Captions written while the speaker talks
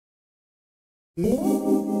Now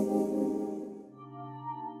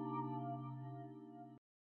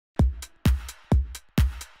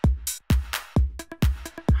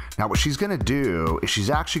what she's going to do is she's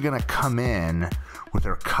actually going to come in with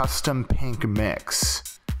her custom pink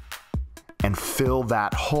mix and fill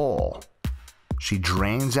that hole. She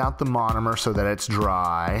drains out the monomer so that it's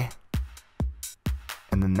dry,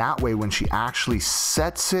 and then that way when she actually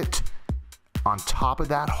sets it on top of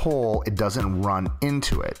that hole, it doesn't run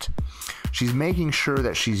into it. She's making sure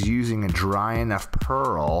that she's using a dry enough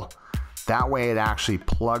pearl. That way it actually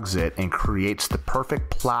plugs it and creates the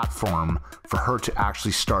perfect platform for her to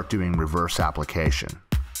actually start doing reverse application.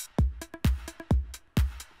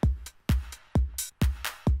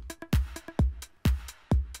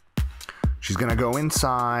 She's gonna go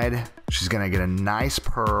inside, she's gonna get a nice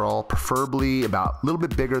pearl, preferably about a little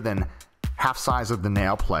bit bigger than half size of the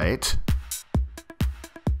nail plate.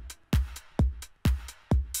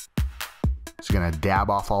 She's gonna dab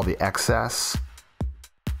off all the excess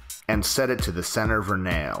and set it to the center of her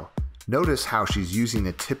nail. Notice how she's using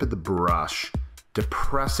the tip of the brush to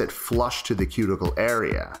press it flush to the cuticle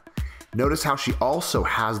area. Notice how she also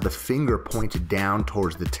has the finger pointed down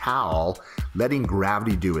towards the towel, letting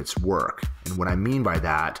gravity do its work. And what I mean by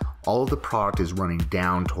that, all of the product is running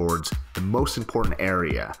down towards the most important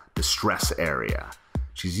area, the stress area.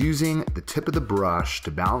 She's using the tip of the brush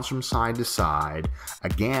to balance from side to side,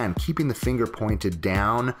 again, keeping the finger pointed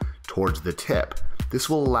down towards the tip. This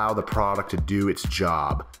will allow the product to do its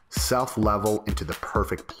job, self-level into the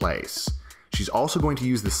perfect place. She's also going to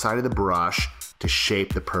use the side of the brush to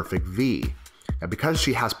shape the perfect V. Now, because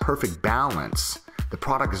she has perfect balance, the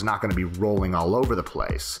product is not going to be rolling all over the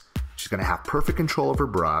place. She's going to have perfect control of her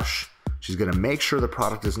brush. She's going to make sure the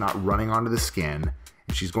product is not running onto the skin,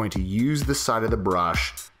 and she's going to use the side of the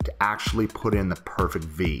brush to actually put in the perfect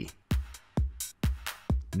V.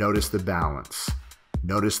 Notice the balance.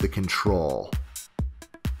 Notice the control.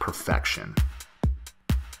 Perfection.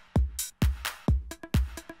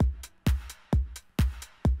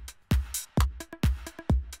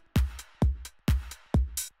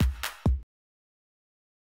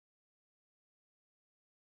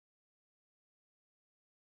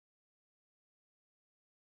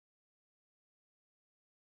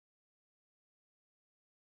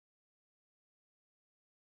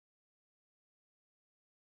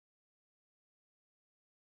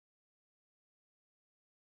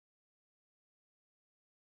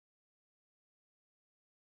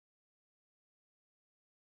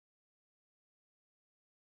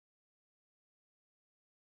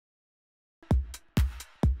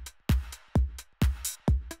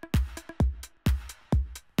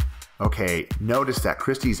 Okay, notice that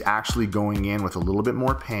Christie's actually going in with a little bit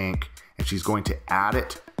more pink, and she's going to add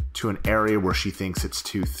it to an area where she thinks it's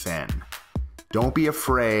too thin. Don't be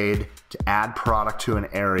afraid to add product to an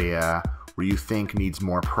area where you think needs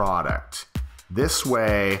more product. This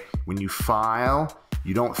way, when you file,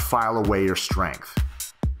 you don't file away your strength.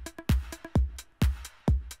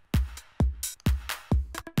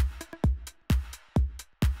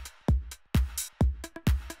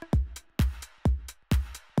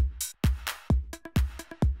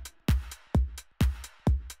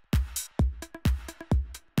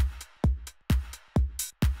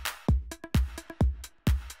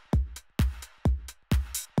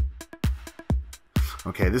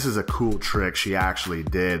 Okay, this is a cool trick she actually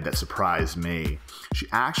did that surprised me. She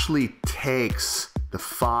actually takes the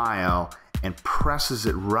file and presses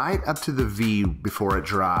it right up to the V before it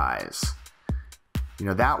dries. You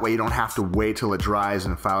know, that way you don't have to wait till it dries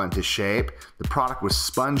and file into shape. The product was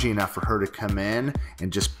spongy enough for her to come in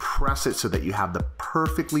and just press it so that you have the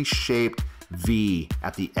perfectly shaped V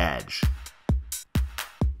at the edge.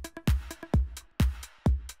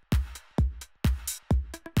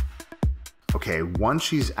 Okay, once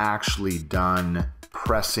she's actually done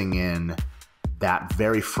pressing in that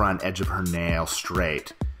very front edge of her nail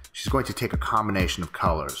straight, she's going to take a combination of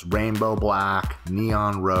colors: rainbow black,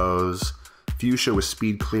 neon rose, fuchsia with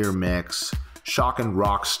speed clear mix, shock and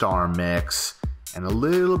rock star mix, and a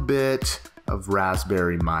little bit of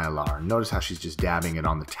raspberry mylar. Notice how she's just dabbing it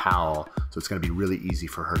on the towel, so it's going to be really easy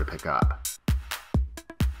for her to pick up.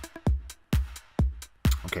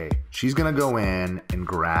 Okay, she's going to go in and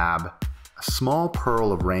grab a small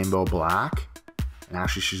pearl of rainbow black, and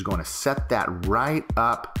actually she's going to set that right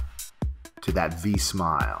up to that V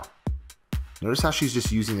smile. Notice how she's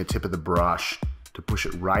just using the tip of the brush to push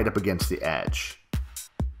it right up against the edge.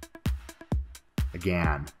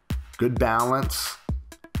 Again, good balance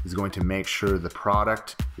is going to make sure the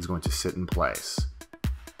product is going to sit in place.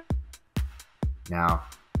 Now,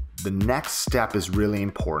 the next step is really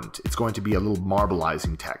important. It's going to be a little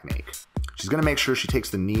marbleizing technique. She's going to make sure she takes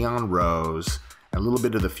the Neon Rose and a little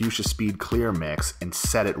bit of the Fuchsia Speed Clear mix and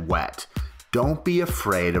set it wet. Don't be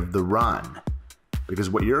afraid of the run, because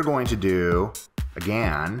what you're going to do,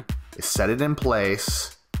 again, is set it in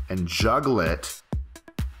place and juggle it,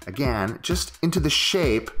 again, just into the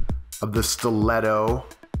shape of the stiletto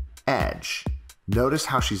edge. Notice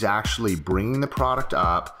how she's actually bringing the product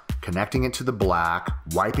up, connecting it to the black,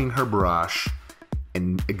 wiping her brush,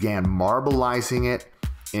 and again, marbleizing it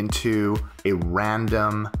into a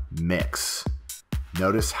random mix.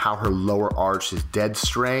 Notice how her lower arch is dead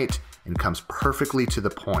straight and comes perfectly to the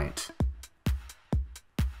point.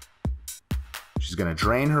 She's gonna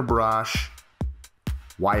drain her brush,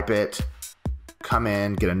 wipe it, come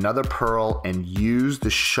in, get another pearl, and use the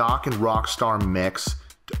Shock and Rockstar mix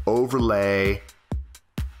to overlay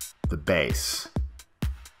the base.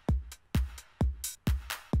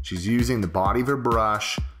 She's using the body of her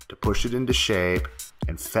brush to push it into shape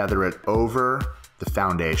and feather it over the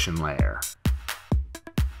foundation layer.